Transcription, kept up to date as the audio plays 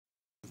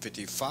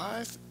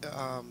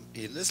14.R.4-14.R.5f.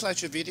 In this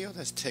lecture video,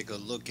 let's take a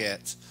look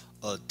at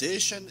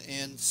addition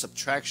and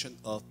subtraction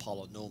of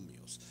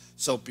polynomials.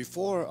 So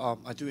before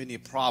I do any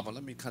problem,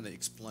 let me kind of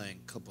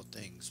explain a couple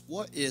things.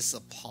 What is a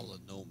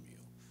polynomial?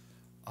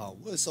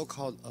 What is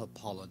so-called a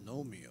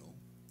polynomial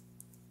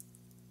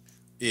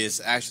is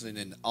actually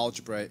an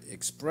algebraic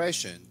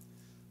expression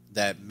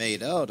that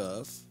made out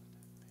of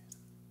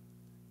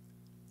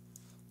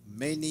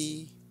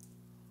many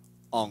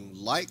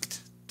unlike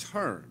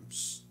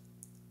terms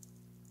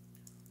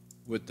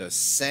with the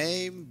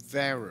same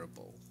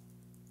variable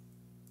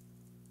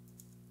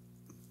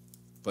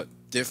but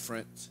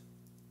different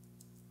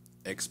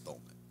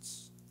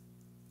exponents.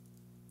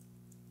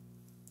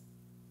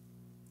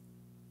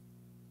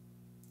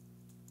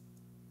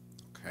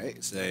 Okay,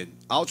 it's an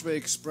algebraic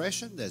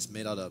expression that's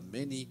made out of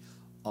many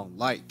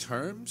unlike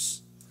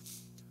terms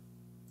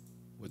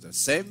with the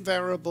same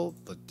variable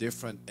but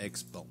different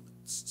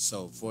exponents.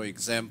 So for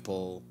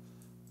example,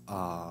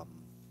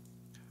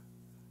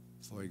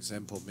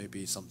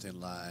 maybe something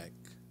like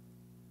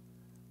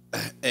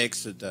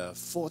x to the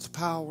fourth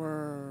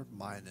power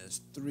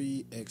minus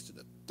 3x to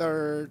the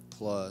third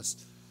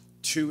plus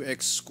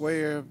 2x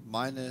squared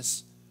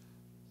minus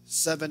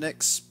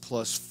 7x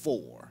plus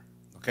 4.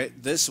 Okay,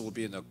 this will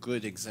be a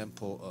good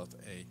example of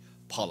a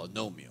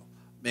polynomial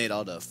made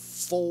out of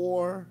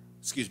 5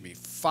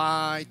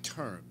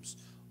 terms,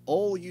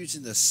 all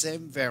using the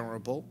same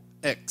variable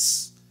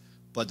x,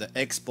 but the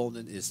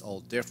exponent is all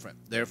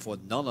different. Therefore,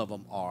 none of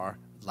them are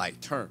like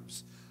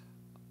terms.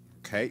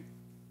 Okay,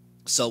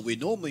 so we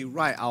normally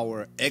write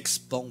our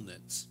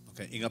exponents.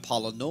 Okay, in a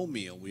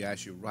polynomial, we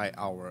actually write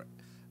our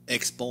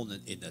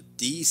exponent in a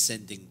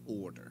descending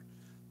order.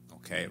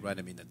 Okay, write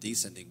them in a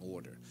descending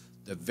order.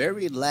 The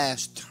very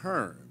last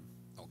term,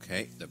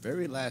 okay, the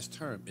very last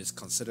term is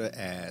considered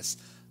as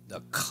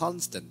the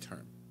constant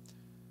term,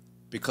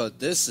 because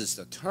this is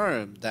the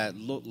term that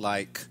look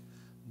like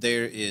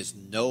there is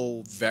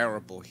no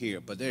variable here,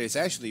 but there is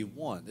actually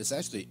one. It's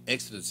actually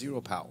x to the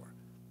 0 power.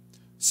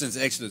 Since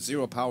x to the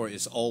 0 power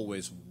is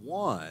always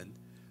 1,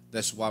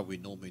 that's why we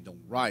normally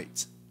don't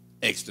write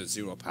x to the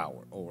 0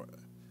 power or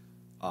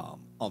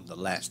on the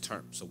last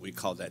term. So we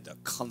call that the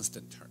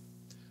constant term.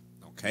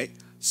 Okay,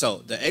 so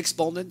the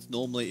exponent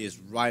normally is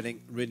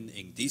written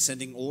in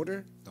descending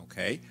order.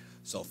 Okay,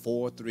 so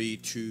 4, 3,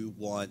 2,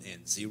 1,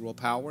 and 0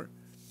 power.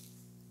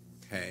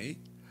 Okay,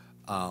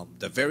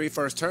 the very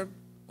first term,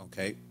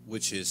 okay,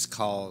 which is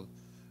called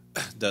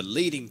the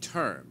leading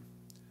term.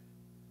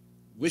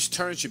 Which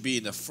term should be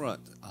in the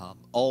front?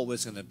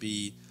 Always going to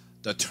be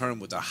the term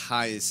with the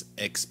highest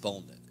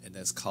exponent, and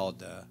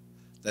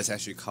that's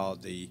actually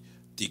called the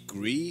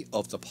degree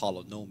of the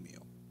polynomial.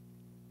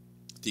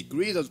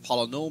 Degree of the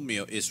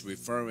polynomial is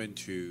referring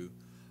to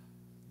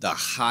the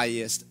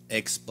highest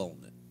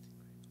exponent,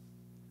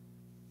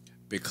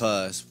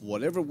 because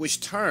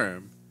which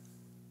term,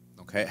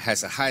 okay,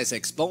 has the highest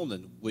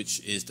exponent,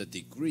 which is the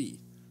degree,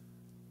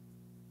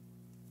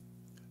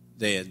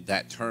 then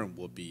that term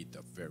will be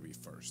the very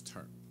first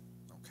term.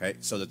 Okay,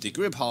 so the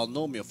degree of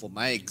polynomial for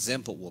my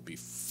example will be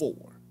 4.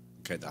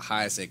 Okay, the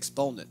highest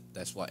exponent,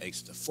 that's why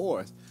x to the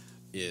fourth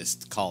is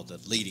called the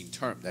leading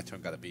term. That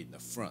term got to be in the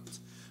front.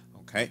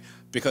 Okay,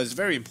 because it's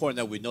very important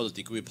that we know the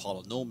degree of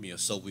polynomial,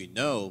 so we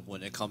know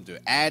when it comes to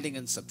adding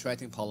and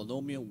subtracting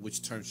polynomial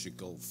which term should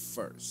go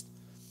first.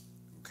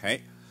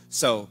 Okay,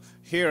 so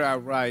here I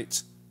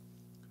write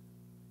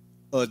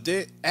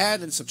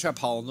add and subtract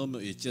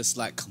polynomial is just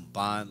like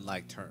combine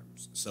like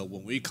terms. So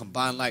when we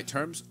combine like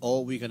terms,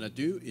 all we're going to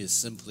do is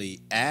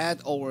simply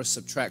add or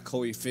subtract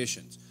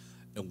coefficients,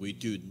 and we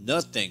do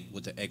nothing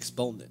with the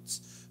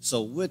exponents.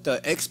 So with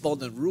the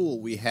exponent rule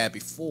we had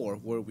before,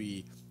 where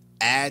we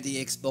add the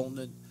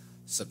exponent,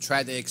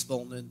 subtract the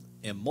exponent,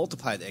 and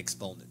multiply the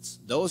exponents,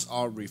 those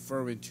are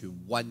referring to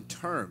one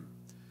term.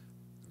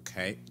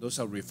 Okay, those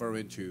are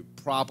referring to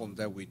problems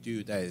that we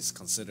do that is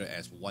considered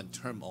as one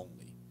term only.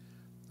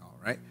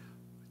 Right?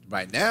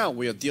 Right now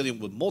we are dealing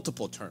with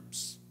multiple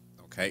terms.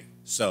 Okay,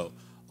 so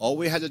all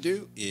we had to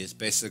do is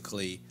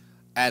basically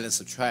add and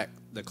subtract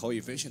the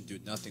coefficient, do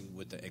nothing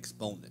with the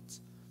exponents.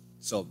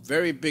 So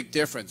very big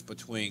difference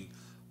between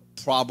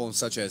problems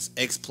such as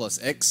x plus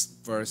x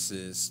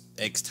versus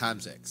x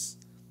times x.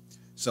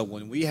 So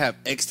when we have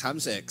x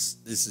times x,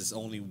 this is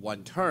only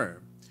one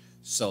term.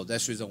 So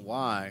that's the reason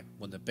why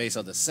when the base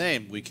are the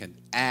same, we can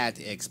add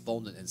the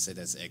exponent and say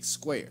that's x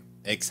squared.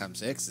 X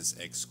times x is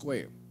x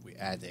squared. We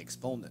add the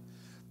exponent.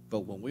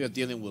 But when we are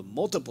dealing with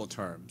multiple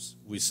terms,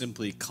 we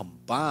simply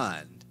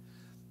combine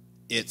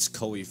its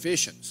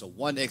coefficient. So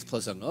 1x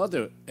plus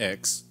another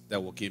x,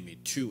 that will give me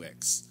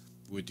 2x.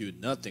 We do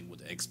nothing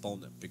with the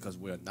exponent because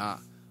we're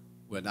not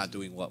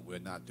doing what? We're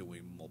not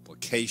doing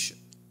multiplication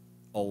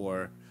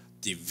or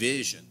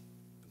division,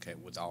 okay,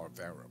 with our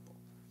variable.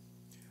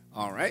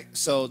 All right,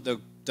 so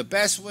the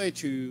best way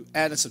to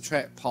add and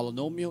subtract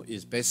polynomial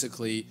is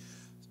basically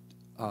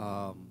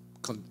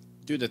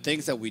do the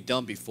things that we've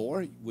done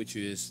before, which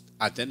is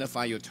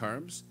identify your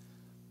terms,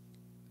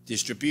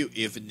 distribute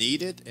if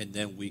needed, and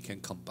then we can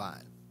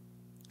combine.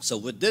 So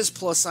with this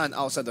plus sign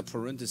outside the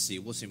parenthesis,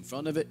 what's in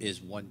front of it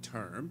is one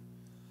term.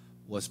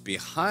 What's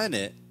behind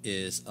it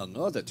is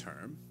another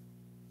term.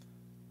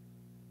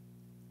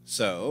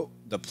 So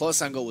the plus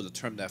sign goes with the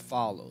term that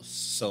follows.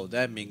 So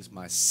that means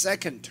my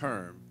second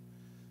term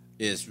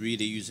is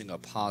really using a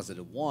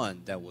positive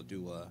 1 that will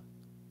do a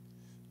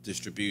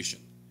distribution.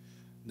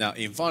 Now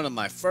in front of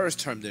my first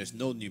term, there's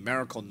no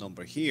numerical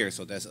number here,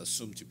 so that's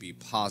assumed to be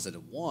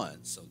positive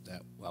 1. So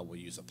that I will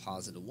use a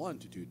positive 1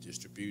 to do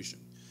distribution.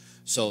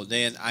 So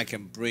then I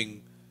can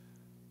bring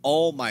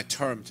all my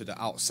term to the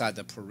outside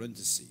the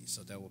parentheses.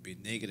 So that will be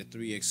negative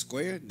 3x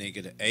squared,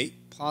 negative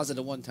 8,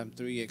 positive 1 times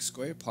 3x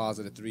squared,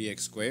 positive 3x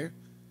squared.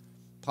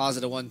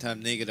 Positive 1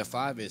 times negative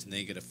 5 is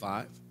negative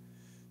 5.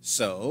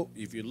 So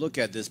if you look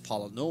at this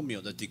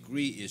polynomial, the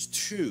degree is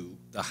 2,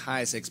 the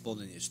highest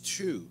exponent is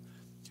 2.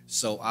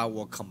 So I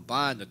will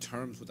combine the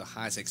terms with the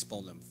highest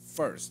exponent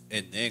first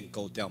and then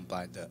go down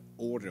by the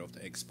order of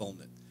the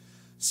exponent.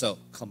 So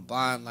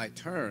combine like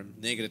term,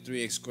 negative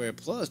 3x squared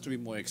plus 3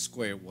 more x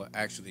squared will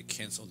actually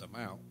cancel them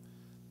out.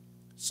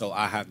 So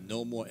I have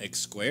no more x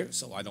squared,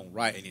 so I don't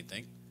write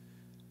anything.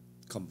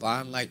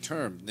 Combine like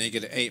term,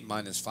 negative 8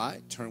 minus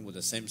 5, term with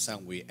the same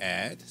sign we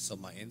add. So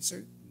my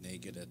answer,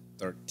 negative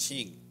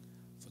 13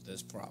 for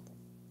this problem.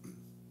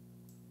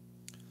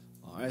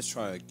 All right, let's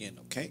try again,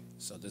 okay?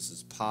 So this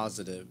is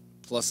positive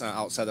plus sign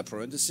outside the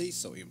parentheses,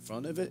 so in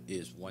front of it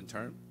is one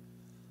term.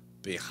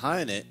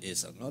 Behind it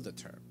is another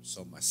term.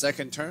 So my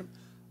second term,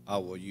 I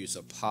will use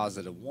a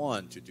positive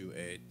 1 to do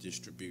a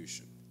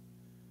distribution.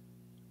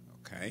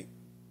 Okay.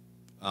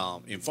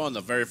 In front of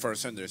the very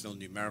first term, there's no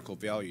numerical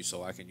value,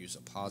 so I can use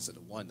a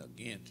positive 1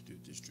 again to do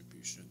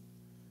distribution.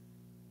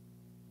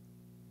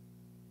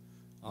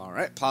 All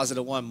right,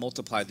 positive 1,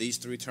 multiply these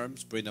three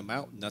terms, bring them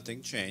out,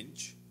 nothing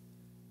change.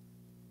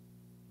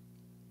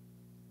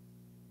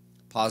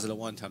 Positive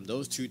 1 times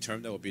those two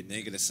terms, that will be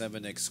negative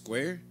 7x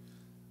squared.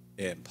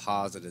 And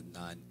positive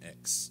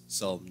 9x.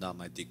 So now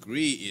my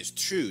degree is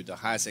 2. The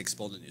highest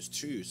exponent is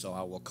 2. So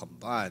I will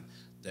combine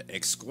the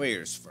x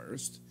squares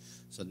first.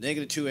 So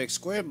negative 2x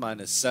squared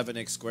minus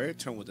 7x squared.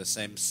 Term with the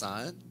same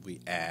sign. We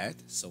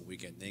add. So we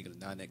get negative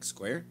 9x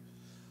squared.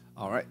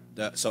 Alright.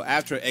 So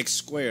after x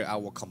squared, I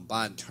will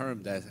combine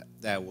term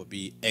that will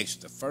be x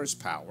to the first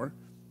power,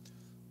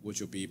 which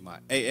will be my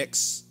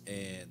ax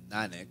and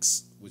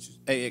 9x, which is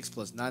ax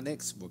plus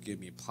 9x will give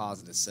me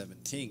positive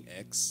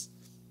 17x.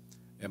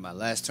 And my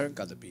last term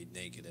got to be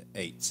negative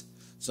 8.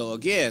 So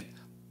again,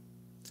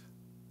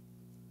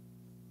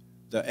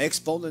 the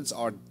exponents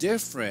are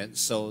different,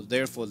 so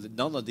therefore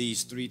none of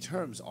these three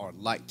terms are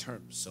like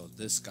terms. So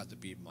this got to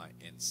be my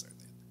answer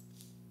then.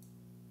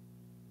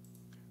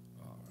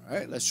 All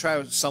right, let's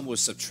try some with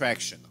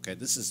subtraction. Okay,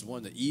 this is one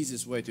of the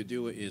easiest way to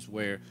do it is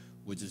where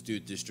we just do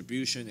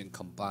distribution and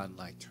combine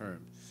like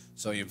terms.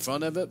 So in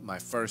front of it, my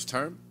first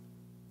term,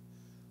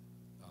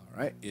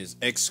 right, is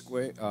x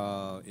squared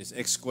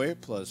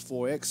plus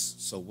 4x.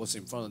 So what's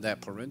in front of that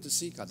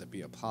parenthesis got to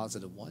be a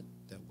positive 1.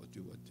 Then we'll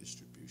do a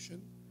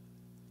distribution.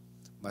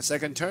 My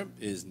second term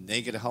is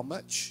negative how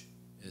much?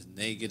 Is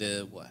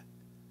negative what?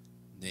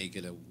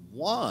 Negative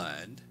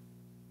 1.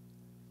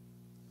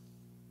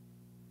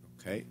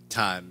 Okay,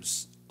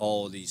 times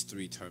all these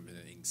three terms in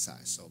the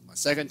inside. So my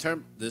second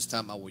term, this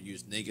time I will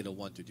use negative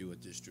 1 to do a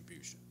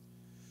distribution.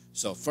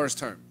 So first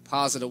term,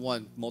 positive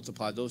 1,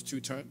 multiply those two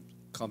terms.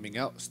 Coming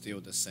out still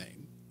the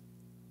same.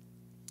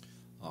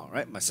 All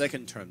right, my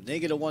second term,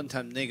 negative 1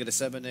 times negative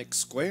 7x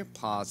squared,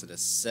 positive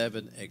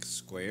 7x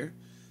squared.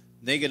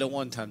 Negative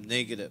 1 times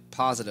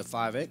positive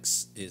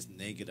 5x is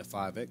negative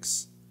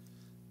 5x.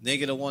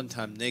 Negative 1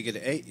 times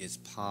negative 8 is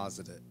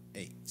positive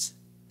 8.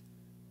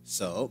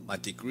 So my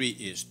degree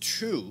is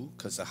 2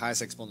 because the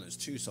highest exponent is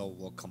 2, so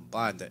we'll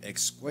combine the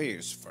x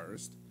squares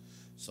first.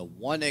 So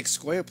 1x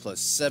squared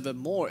plus 7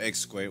 more x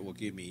squared will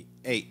give me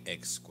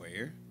 8x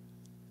squared.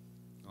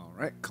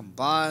 Alright,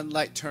 combine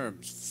like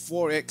terms,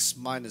 4x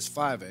minus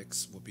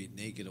 5x will be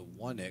negative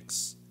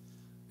 1x,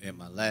 and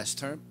my last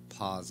term,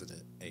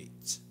 positive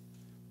 8.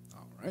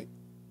 Alright,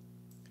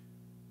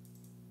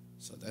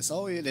 so that's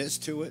all it is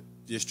to it.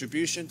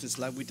 Distribution, just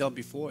like we done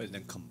before, and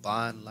then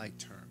combine like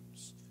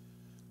terms.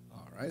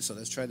 Alright, so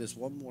let's try this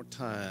one more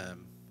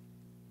time.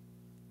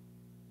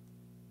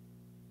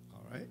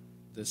 Alright,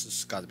 this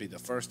has got to be the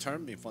first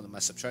term in front of my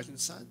subtraction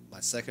sign. My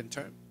second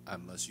term, I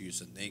must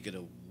use a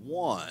negative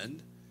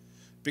 1.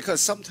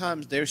 Because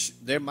sometimes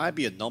there might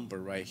be a number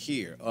right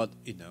here,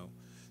 you know.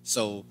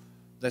 So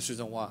that's the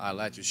reason why I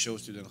like to show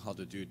students how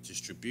to do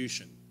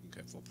distribution,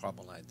 okay, for a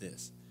problem like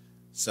this.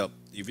 So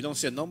if you don't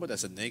see a number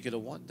that's a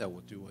negative 1, that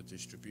will do a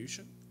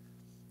distribution.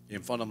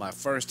 In front of my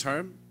first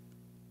term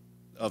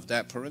of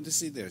that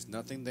parenthesis, there's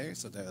nothing there,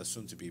 so that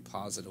assumed to be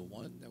positive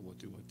 1, that will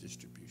do a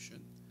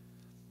distribution.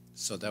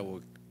 So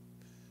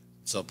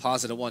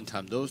positive 1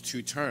 times those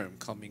two terms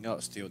coming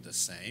out still the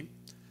same.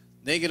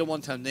 Negative 1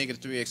 times negative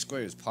 3x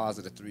squared is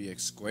positive 3x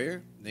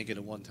squared.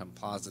 Negative 1 times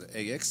positive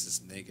ax is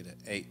negative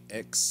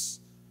 8x.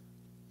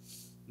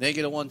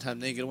 Negative 1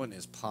 times negative 1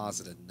 is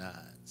positive 9.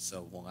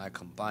 So when I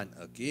combine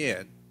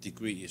again,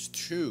 degree is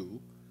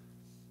 2.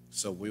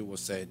 So we will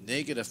say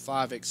negative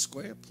 5x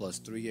squared plus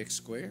 3x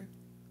squared.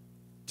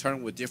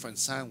 Term with different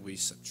sign we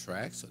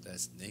subtract, so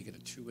that's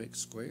negative 2x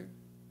squared.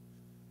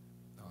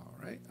 All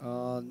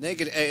right.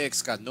 Negative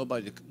ax got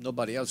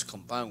nobody else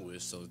combined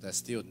with, so that's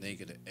still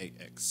negative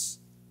ax.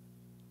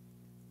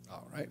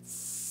 All right.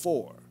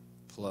 4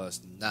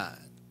 plus 9,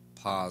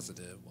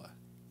 positive what?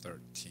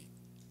 13.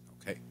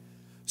 Okay.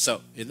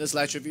 So in this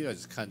lecture video, I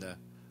just kind of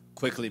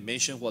quickly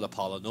mention what a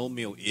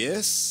polynomial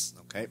is.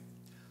 Okay.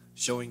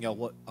 Showing you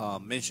what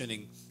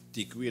mentioning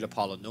degree of the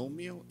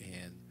polynomial,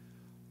 and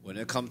when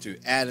it comes to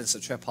add and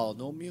subtract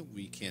polynomial,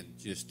 we can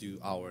just do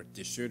our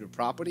distributive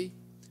property,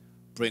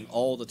 bring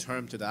all the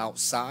term to the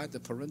outside the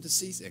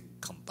parentheses, and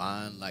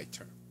combine like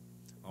term.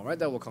 All right,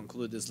 that will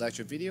conclude this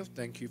lecture video.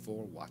 Thank you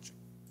for watching.